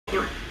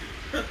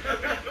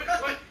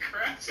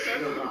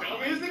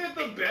Oh, isn't it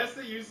the best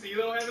that you see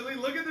though, Heavenly?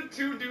 Look at the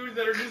two dudes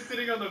that are just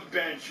sitting on the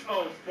bench.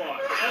 Oh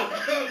fuck.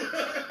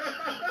 Oh.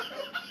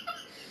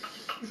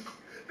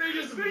 They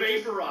just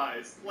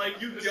vaporize. Like,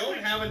 you don't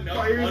have enough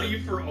money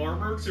for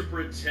armor to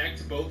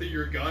protect both of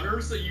your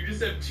gunners, so you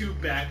just have two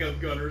backup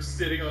gunners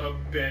sitting on a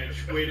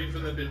bench waiting for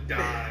them to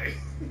die.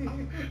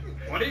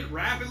 But it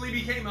rapidly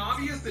became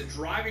obvious that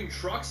driving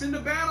trucks into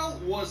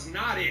battle was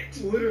not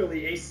it.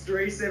 Literally, a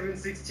stray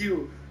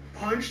 7.62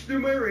 punched through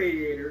my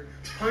radiator,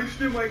 punched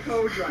through my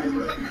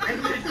co-driver,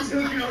 and then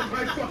took out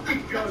my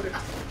fucking gunner.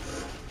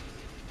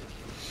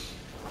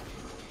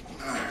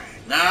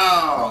 Alright,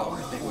 now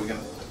I think we're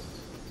gonna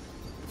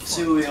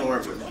see what we can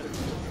work with.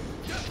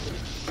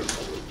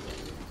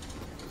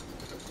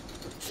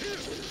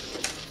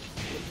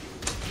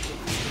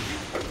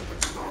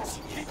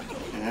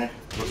 Okay,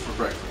 what's for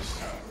breakfast?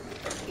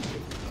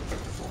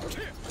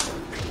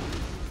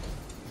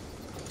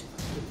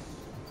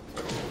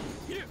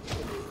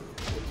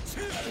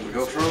 Here we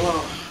go for a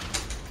low.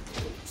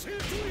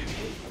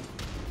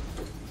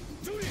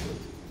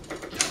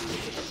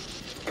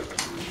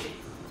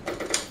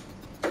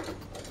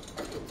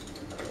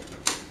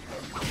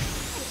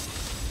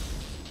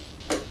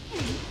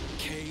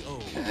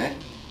 Okay.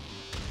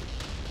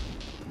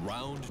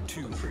 Round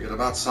 2. Forget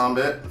about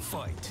Sombit.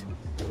 Fight.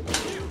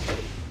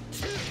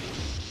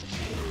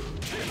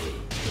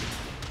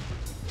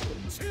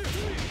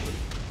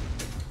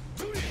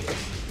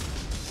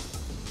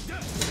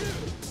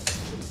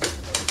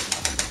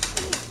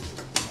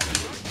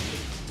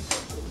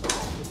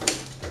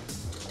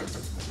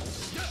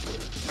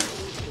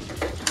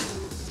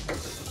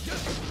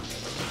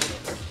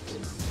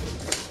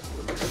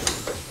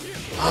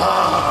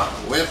 Ah,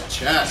 whip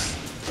chest.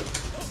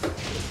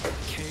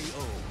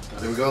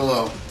 There we go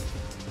low.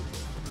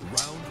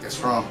 Guess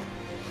wrong.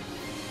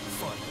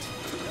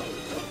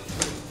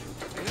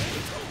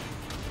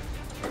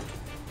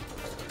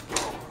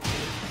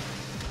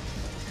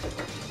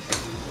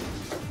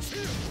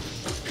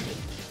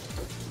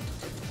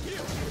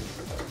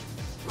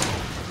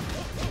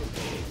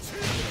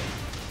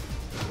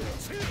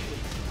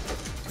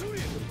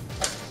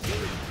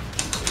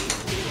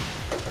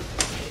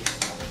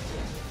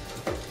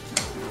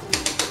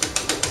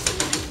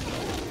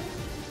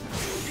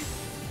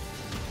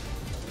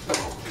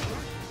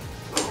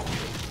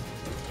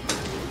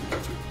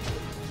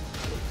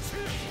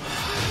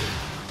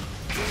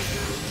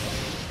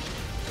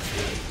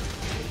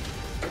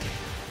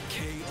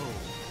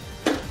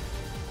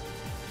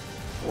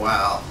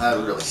 Wow, that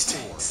really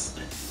stinks.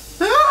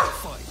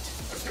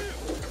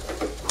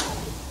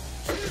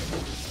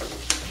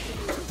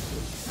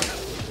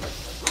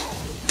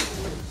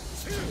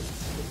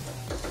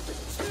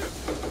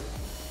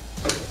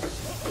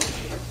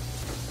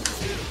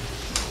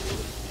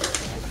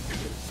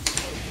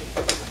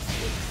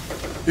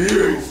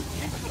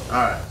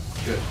 Alright,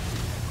 good.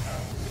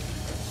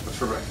 What's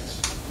for breakfast?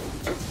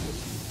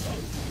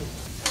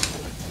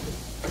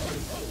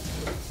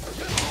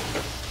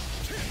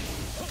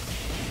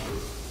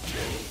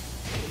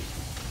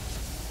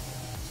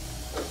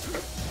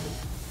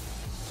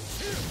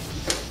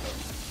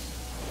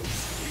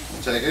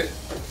 Take it.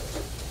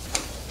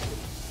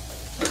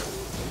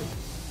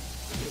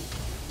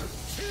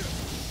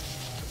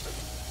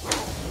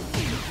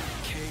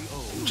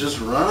 Just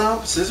run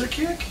up, scissor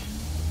kick?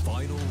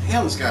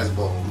 Damn, this guy's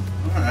bold.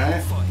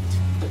 Alright.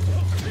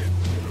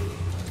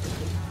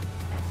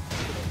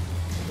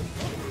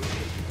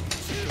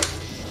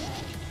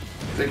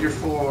 Figure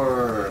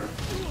 4.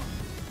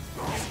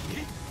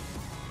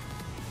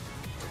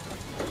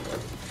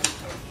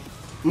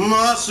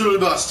 Muscle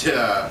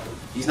Buster!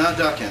 He's not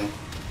ducking.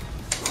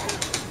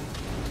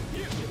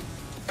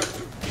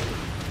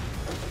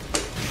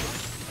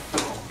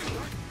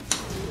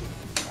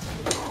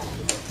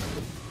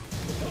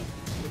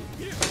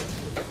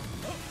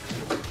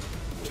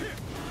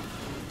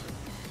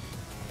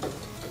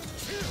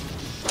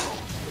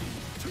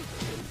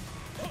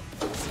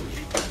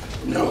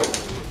 No.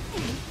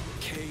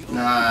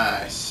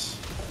 Nice.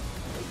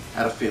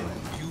 Had a feeling.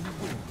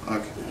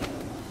 Okay.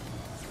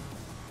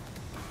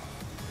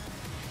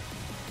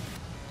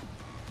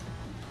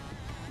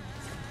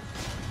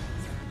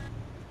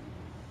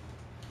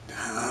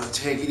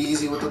 Take it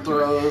easy with the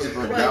throws,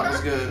 but that was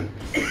good.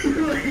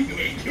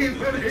 It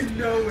came out of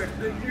nowhere.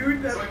 The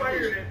dude that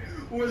fired it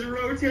was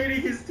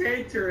rotating his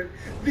tank turret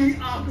the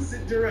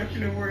opposite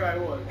direction of where I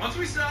was. Once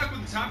we stuck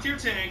with the top tier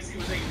tanks, it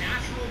was a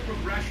natural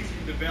progression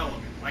in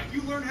development. Like,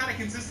 you learn how to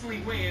consistently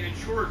win in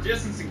shorter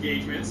distance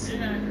engagements.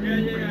 Yeah,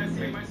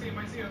 I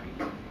see him.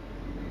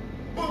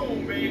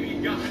 Boom, baby.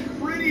 God,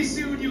 pretty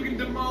soon you can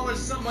demolish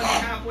somebody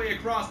halfway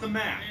across the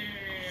map.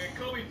 And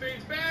Kobe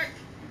fades back.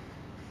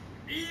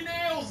 He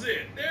nails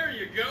it! There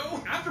you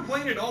go! After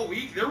playing it all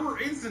week, there were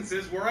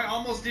instances where I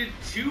almost did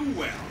too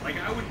well. Like,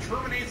 I would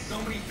terminate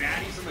so many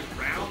baddies on the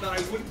ground that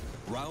I wouldn't...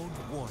 Round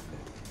 1.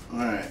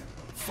 Alright.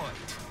 Fight.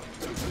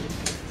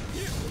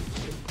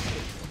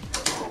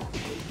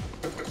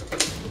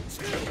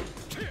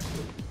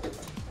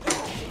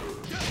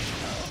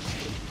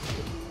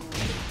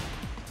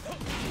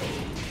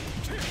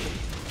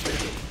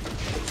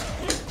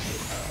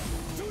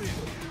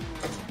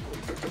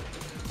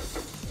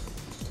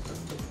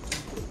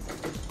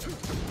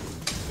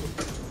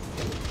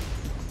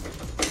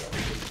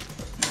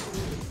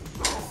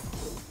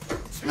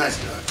 Nice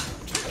duck.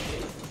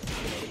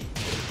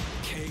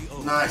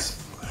 Nice.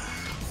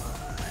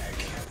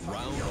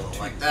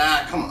 Like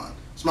that. Come on.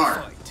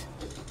 Smart.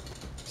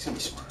 He's gonna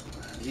be smart.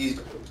 He's.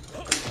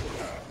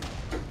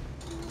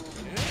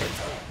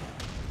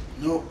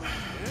 Nope.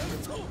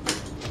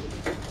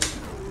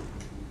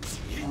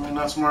 I'm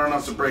not smart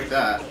enough to break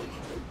that.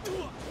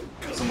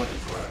 Because I'm looking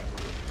for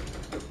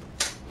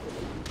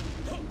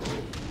it.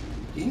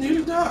 He knew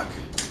to duck.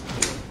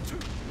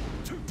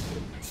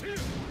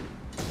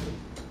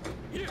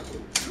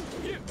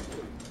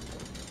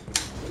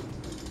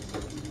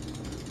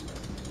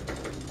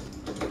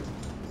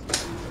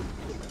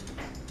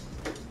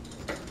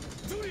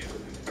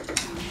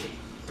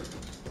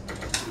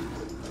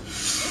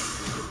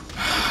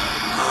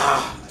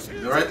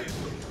 You alright?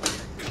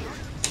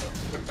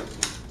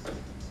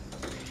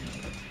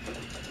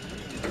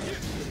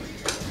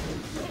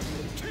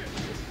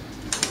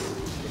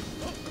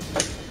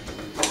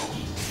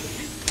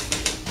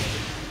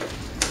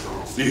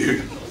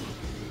 Dude.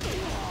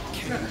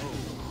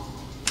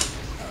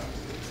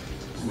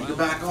 I need to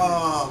back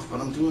off,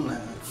 but I'm doing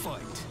that.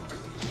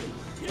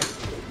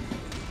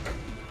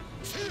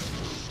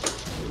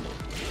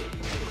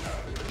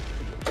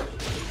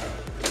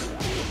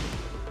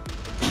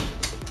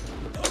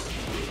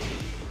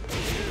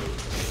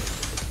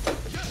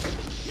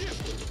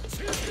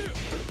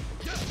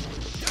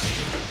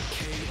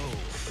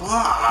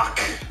 Fuck!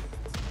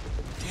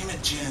 Damn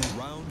it, Jin.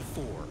 Round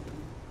 4.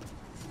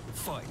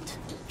 Fight.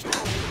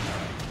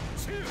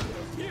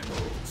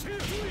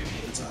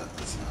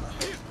 That's not a...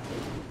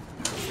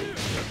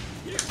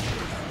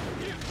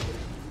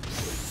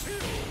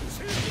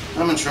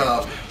 I'm in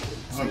trouble.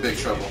 I'm in big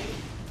trouble.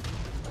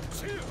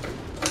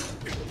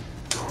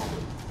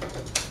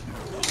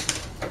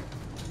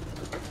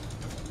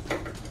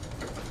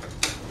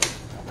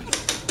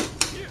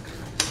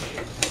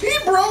 He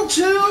broke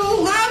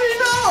 2! How did he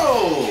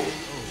know?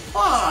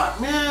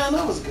 Fuck, man,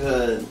 that was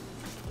good.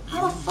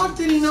 How the fuck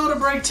did he know to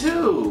break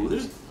 2?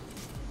 There's...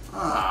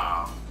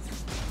 Ah.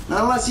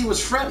 Not unless he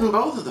was fretting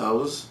both of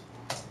those.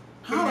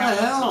 How the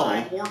hell?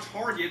 Time or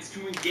targets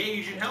to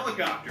engage in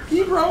helicopters.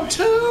 He broke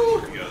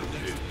 2?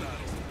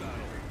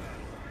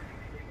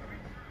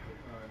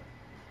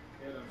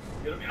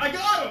 I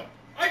got him!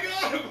 I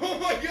got him! Oh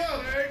my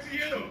god, I actually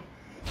hit him!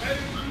 I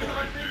did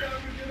not think I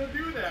was gonna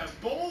do that.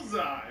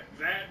 Bullseye!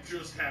 That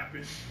just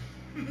happened.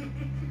 Is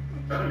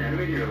that an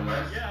enemy to your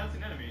left? Yeah, that's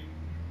an enemy.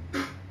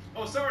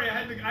 Oh, sorry, I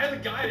had the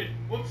guided.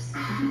 Whoops.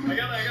 I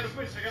gotta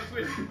switch.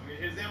 Okay,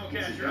 his ammo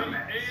cache, ready?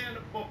 And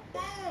boom,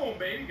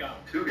 baby, got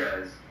him. 2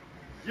 guys.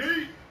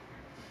 Yeet!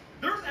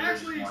 There's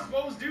actually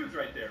exposed dudes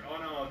right there. Oh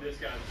no, this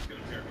guy's just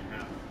gonna tear me in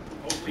half.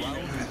 Hopefully,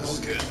 Alright, this is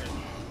good.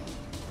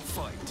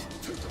 Fight.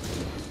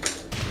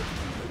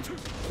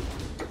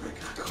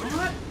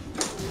 Caught?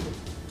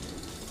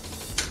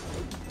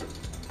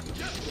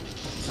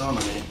 He's on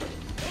to me.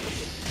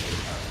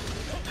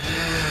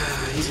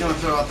 He's gonna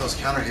throw out those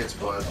counter hits,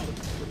 bud.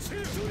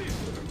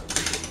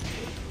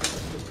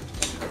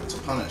 It's a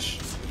punish.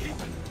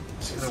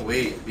 Just gotta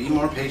wait. Be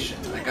more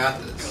patient. I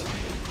got this.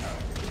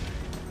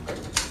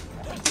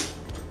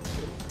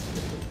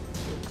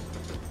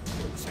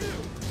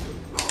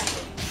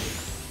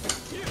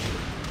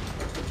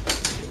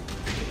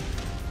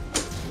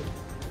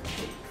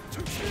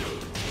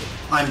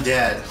 I'm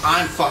dead.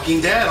 I'm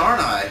fucking dead,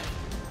 aren't I?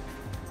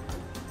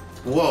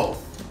 Whoa.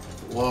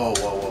 Whoa,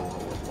 whoa, whoa,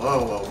 whoa,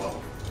 whoa, whoa, whoa.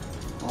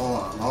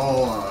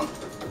 Hold on.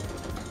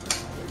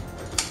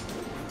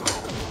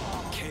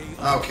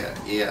 Okay,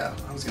 yeah.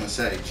 I was gonna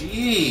say,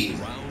 gee.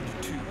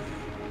 Round 2.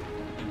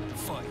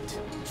 Fight.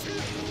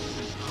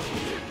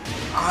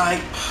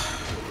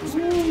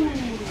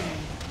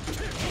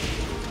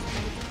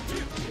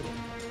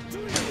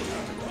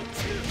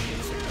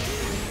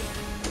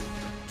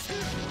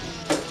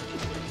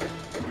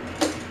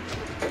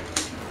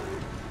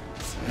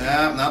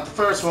 Yeah, not the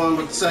first one,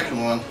 but the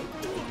second one.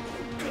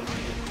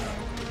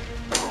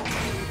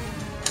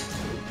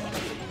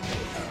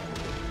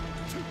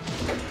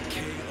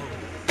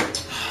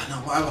 No,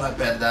 why would I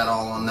bet that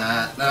all on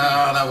that? No,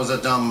 that was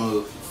a dumb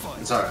move.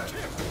 It's alright.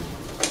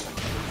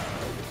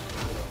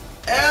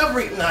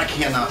 No, I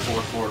cannot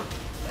forward.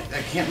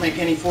 I can't make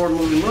any forward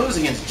moving moves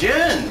against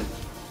Jin.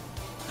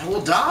 I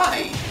will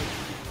die.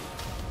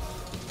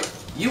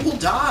 You will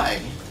die.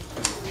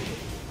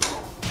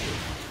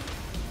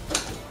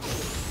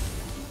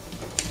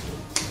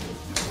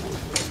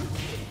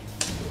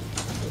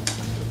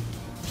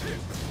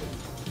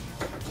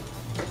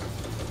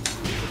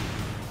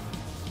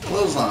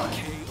 Clothesline.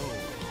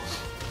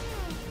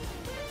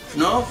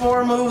 No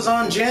 4 moves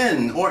on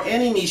Jin or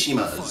any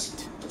Mishimas.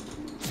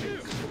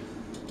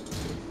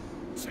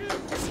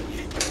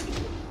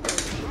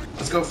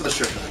 Let's go for the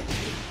shirt thing.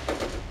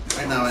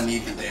 Right now I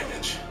need the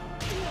damage.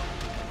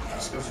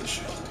 Let's go for the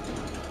shirt thing.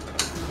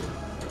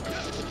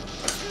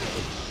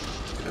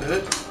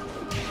 Good.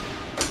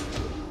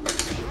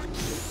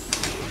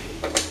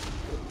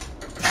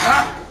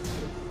 Ah!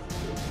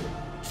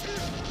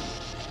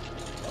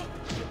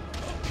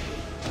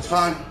 That's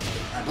fine.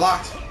 I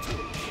blocked.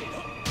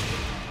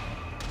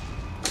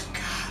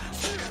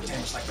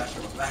 damage like that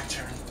from a back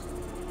turn.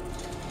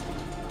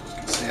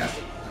 So, yeah.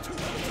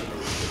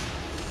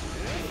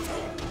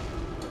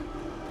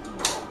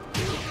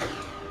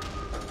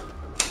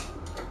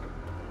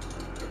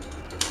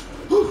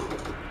 Whew.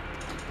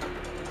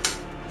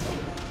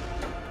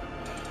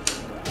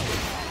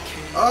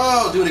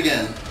 Oh, do it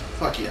again.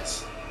 Fuck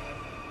yes.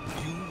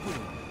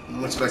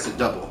 I'm expecting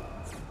double.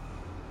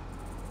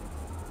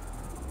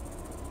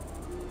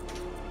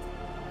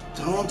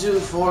 Don't do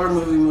 4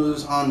 movie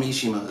moves on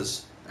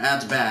Mishimas.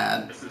 That's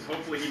bad. This is,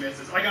 hopefully he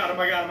misses. I got him.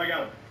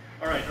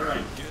 Alright. Get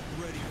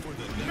ready for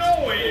the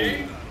No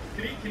way!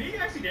 Can he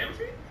actually damage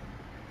me?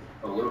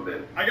 A little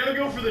bit. I gotta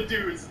go for the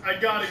dudes.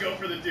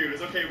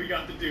 Okay, we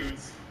got the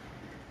dudes.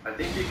 I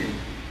think you can.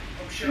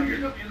 Oh shit, I'm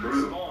gonna in the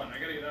spawn. I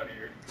gotta get out of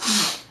here.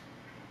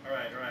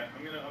 Alright.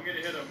 I'm gonna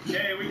hit him.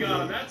 Okay, we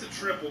got him. That's a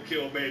triple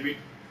kill, baby.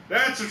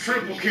 Alright,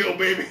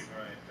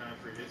 time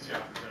for his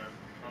chapter time.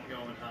 I'm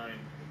going high.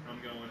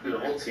 The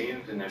whole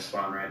team's in their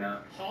spawn right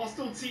now.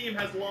 Hostile team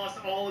has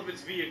lost all of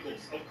its vehicles,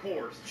 of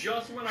course.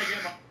 Just when I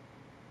get my...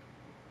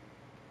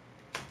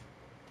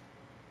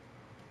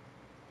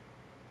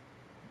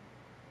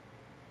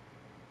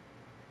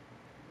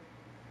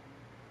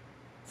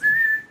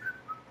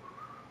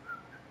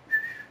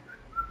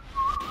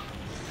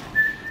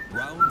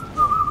 round 1.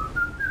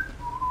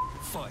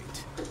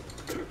 Fight.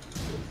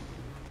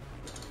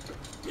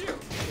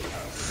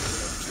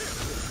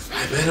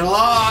 I bet a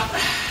lot.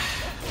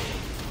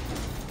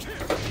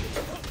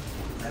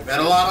 I bet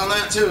a lot on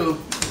that too.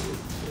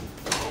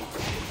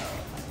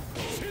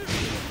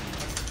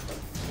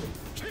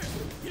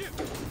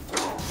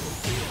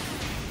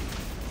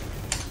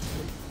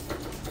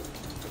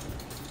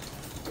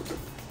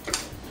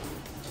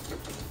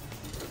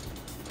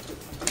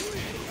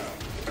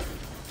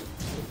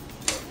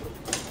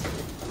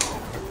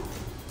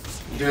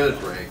 Good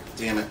break.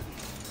 Damn it.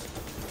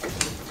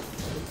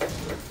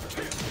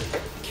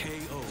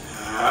 KO.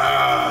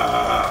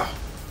 Ah.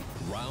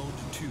 Round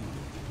 2.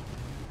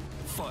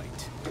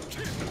 Fight.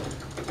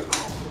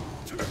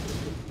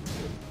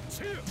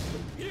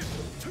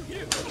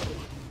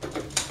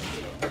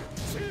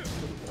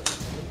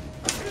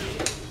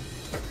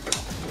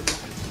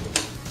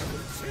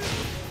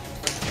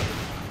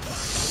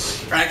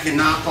 I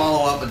cannot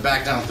follow up with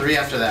back down 3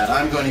 after that.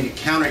 I'm going to get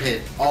counter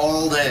hit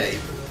all day.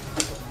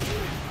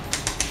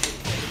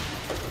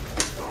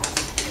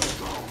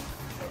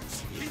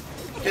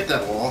 Hit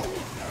that wall.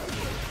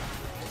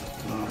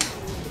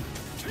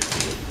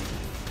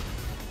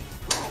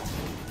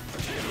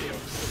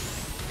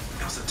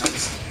 That was the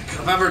dumbest thing I could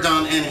have ever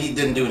done, and he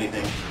didn't do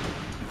anything.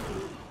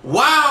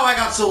 Wow, I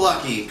got so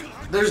lucky.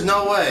 There's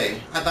no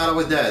way. I thought I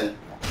was dead.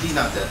 He's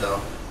not dead,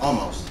 though.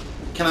 Almost.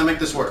 Can I make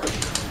this work?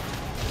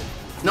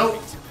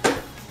 Nope.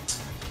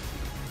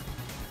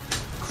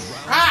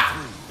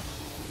 Ah!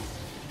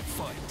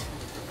 Fight.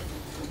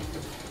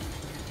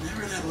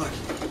 Never that lucky.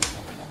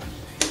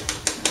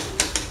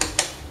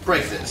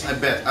 Break this. I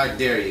bet. I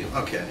dare you.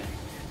 Okay.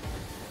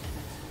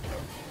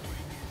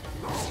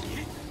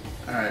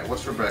 Alright,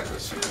 what's for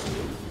breakfast?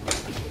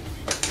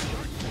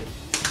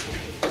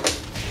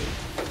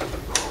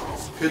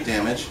 Good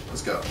damage.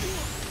 Let's go.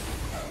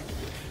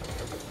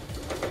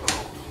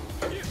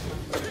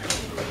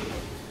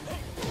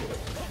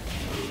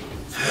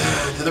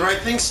 Did the right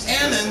thing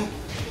standing.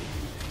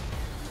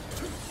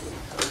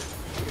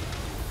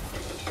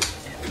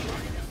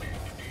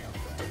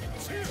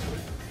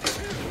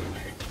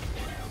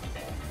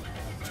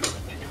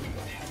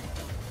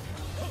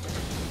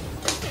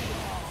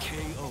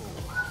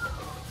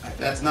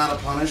 That's not a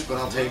punish, but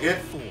I'll take it.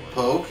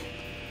 Poke.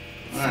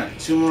 Alright,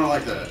 2 more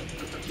like that.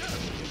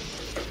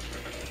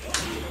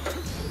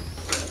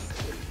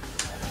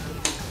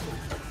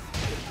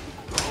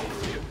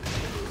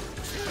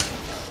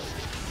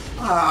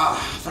 Ah,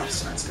 thought I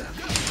sidestep.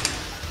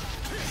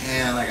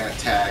 And I got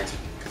tagged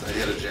because I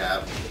hit a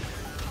jab.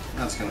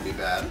 That's gonna be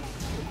bad.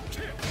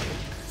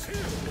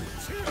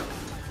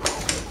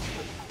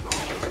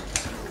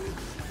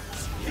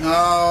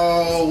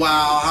 Oh,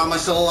 wow. How am I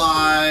still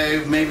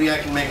alive? Maybe I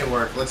can make it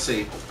work. Let's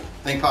see.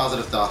 Think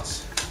positive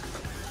thoughts.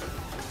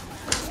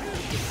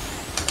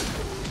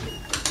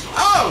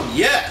 Oh,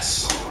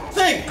 yes!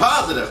 Think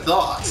positive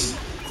thoughts.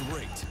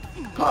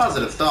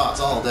 Positive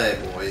thoughts all day,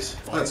 boys.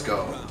 Let's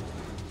go.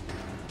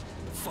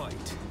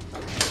 Fight.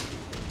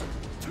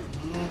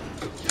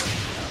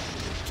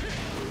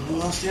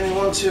 Well, standing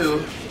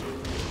 1-2.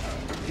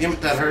 Damn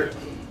it, that hurt.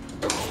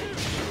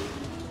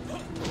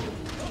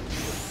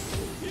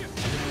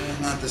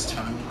 Not this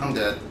time. I'm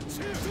dead.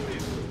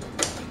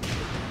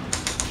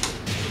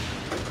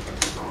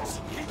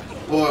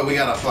 Boy, we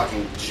got a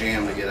fucking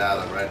jam to get out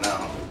of right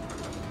now.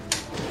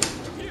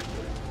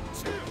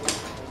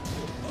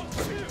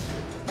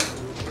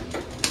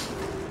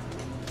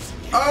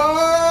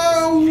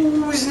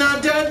 Oh, he's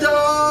not dead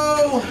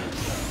though.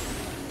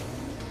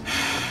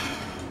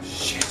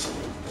 Shit.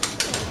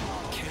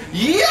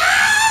 Yo,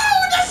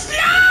 the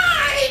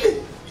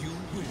slide!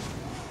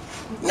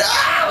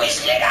 No, he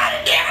slid out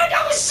of there.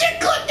 That was sick,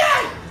 Clip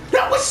that.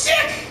 That was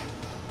sick.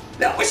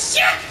 That was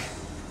sick.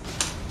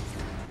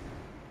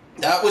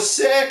 That was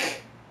sick!